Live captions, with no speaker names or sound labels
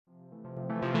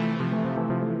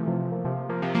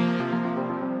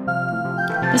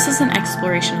This is an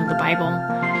exploration of the Bible,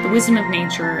 the wisdom of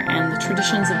nature, and the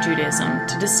traditions of Judaism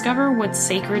to discover what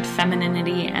sacred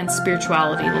femininity and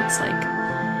spirituality looks like.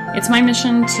 It's my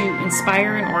mission to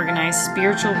inspire and organize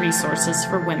spiritual resources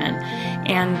for women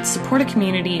and support a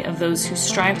community of those who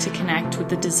strive to connect with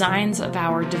the designs of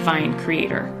our divine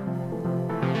Creator.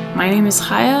 My name is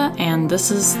Chaya, and this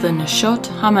is the Neshot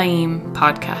Hamayim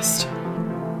podcast.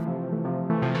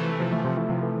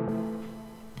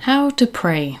 How to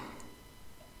pray.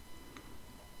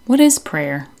 What is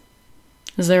prayer?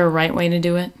 Is there a right way to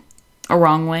do it? A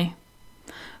wrong way?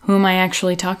 Who am I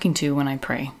actually talking to when I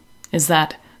pray? Is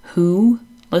that who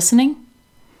listening?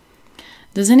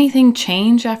 Does anything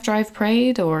change after I've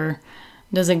prayed, or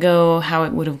does it go how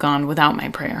it would have gone without my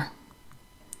prayer?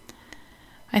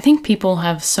 I think people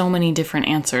have so many different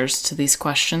answers to these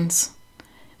questions.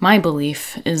 My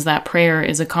belief is that prayer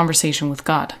is a conversation with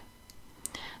God.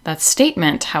 That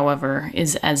statement, however,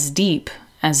 is as deep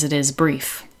as it is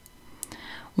brief.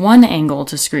 One angle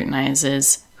to scrutinize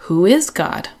is, who is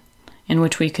God? In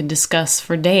which we could discuss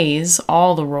for days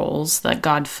all the roles that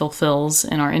God fulfills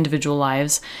in our individual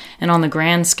lives and on the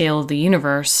grand scale of the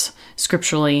universe,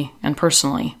 scripturally and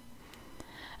personally.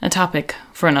 A topic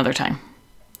for another time.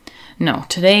 No,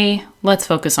 today, let's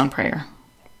focus on prayer.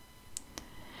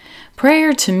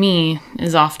 Prayer to me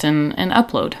is often an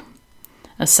upload.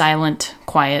 A silent,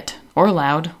 quiet, or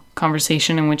loud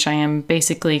conversation in which I am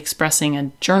basically expressing a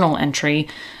journal entry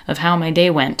of how my day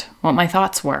went, what my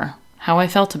thoughts were, how I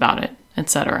felt about it,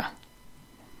 etc.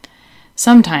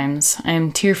 Sometimes I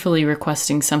am tearfully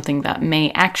requesting something that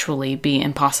may actually be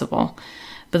impossible,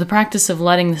 but the practice of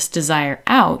letting this desire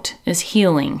out is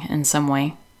healing in some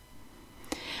way.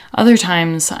 Other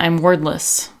times I'm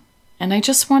wordless, and I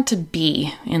just want to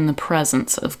be in the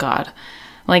presence of God.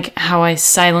 Like how I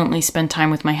silently spend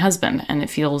time with my husband, and it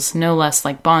feels no less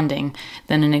like bonding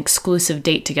than an exclusive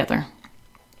date together.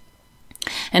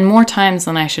 And more times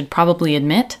than I should probably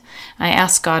admit, I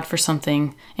ask God for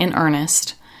something in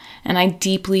earnest, and I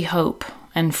deeply hope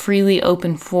and freely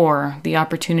open for the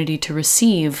opportunity to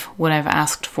receive what I've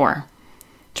asked for,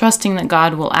 trusting that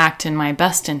God will act in my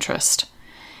best interest,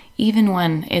 even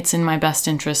when it's in my best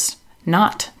interest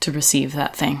not to receive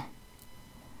that thing.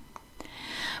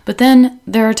 But then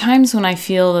there are times when I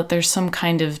feel that there's some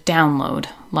kind of download,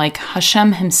 like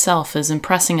Hashem himself is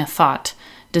impressing a thought,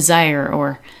 desire,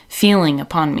 or feeling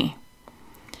upon me.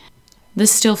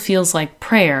 This still feels like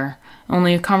prayer,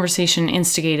 only a conversation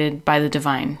instigated by the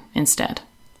divine instead.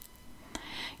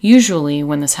 Usually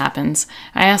when this happens,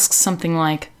 I ask something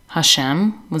like,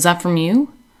 Hashem, was that from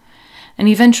you? And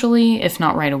eventually, if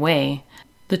not right away,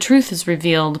 the truth is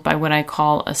revealed by what I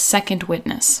call a second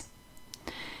witness.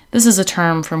 This is a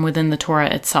term from within the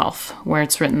Torah itself, where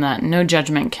it's written that no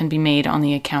judgment can be made on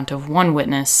the account of one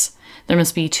witness. There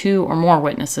must be two or more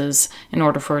witnesses in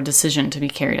order for a decision to be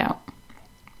carried out.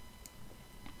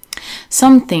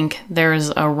 Some think there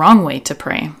is a wrong way to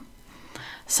pray.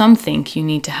 Some think you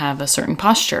need to have a certain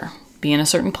posture, be in a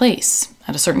certain place,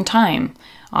 at a certain time,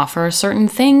 offer a certain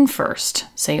thing first,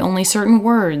 say only certain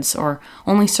words, or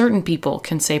only certain people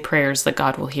can say prayers that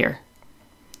God will hear.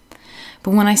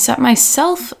 But when I set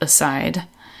myself aside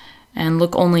and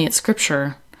look only at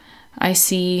Scripture, I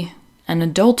see an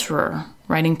adulterer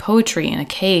writing poetry in a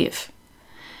cave.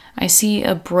 I see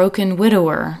a broken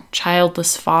widower,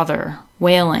 childless father,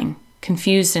 wailing,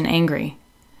 confused and angry.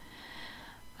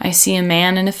 I see a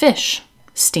man and a fish,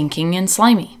 stinking and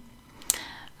slimy.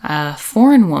 A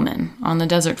foreign woman on the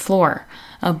desert floor,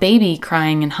 a baby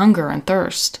crying in hunger and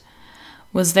thirst.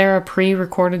 Was there a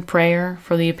pre-recorded prayer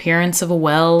for the appearance of a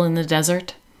well in the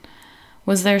desert?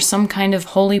 Was there some kind of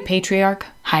holy patriarch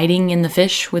hiding in the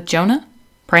fish with Jonah,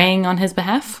 praying on his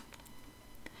behalf?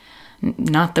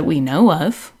 Not that we know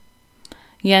of.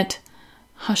 Yet,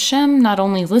 Hashem not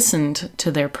only listened to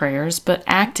their prayers, but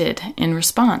acted in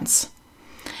response.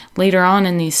 Later on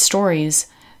in these stories,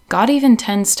 God even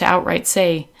tends to outright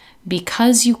say,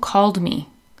 because you called me,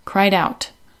 cried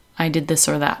out, I did this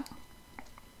or that.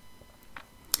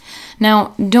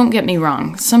 Now, don't get me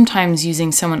wrong, sometimes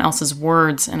using someone else's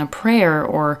words in a prayer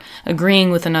or agreeing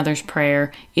with another's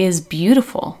prayer is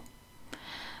beautiful.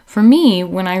 For me,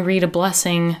 when I read a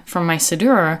blessing from my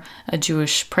Siddur, a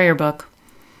Jewish prayer book,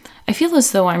 I feel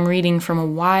as though I'm reading from a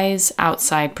wise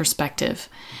outside perspective,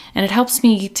 and it helps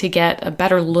me to get a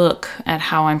better look at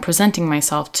how I'm presenting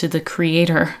myself to the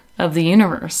Creator of the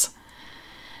universe.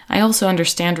 I also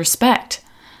understand respect.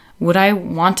 Would I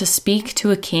want to speak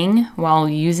to a king while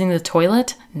using the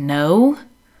toilet? No.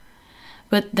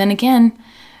 But then again,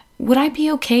 would I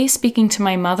be okay speaking to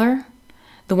my mother,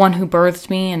 the one who birthed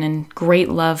me and in great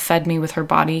love fed me with her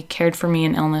body, cared for me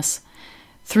in illness,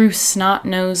 Through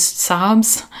snot-nosed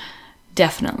sobs?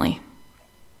 Definitely.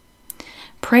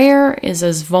 Prayer is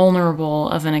as vulnerable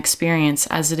of an experience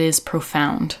as it is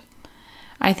profound.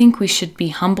 I think we should be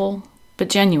humble but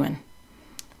genuine,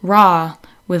 raw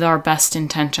with our best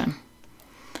intention.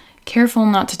 Careful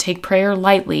not to take prayer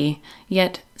lightly,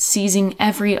 yet seizing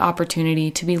every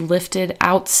opportunity to be lifted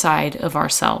outside of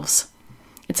ourselves.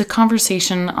 It's a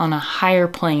conversation on a higher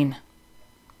plane.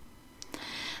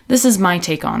 This is my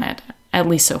take on it, at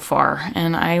least so far,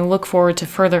 and I look forward to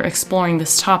further exploring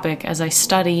this topic as I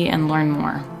study and learn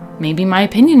more. Maybe my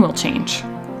opinion will change.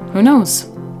 Who knows?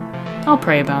 I'll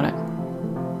pray about it.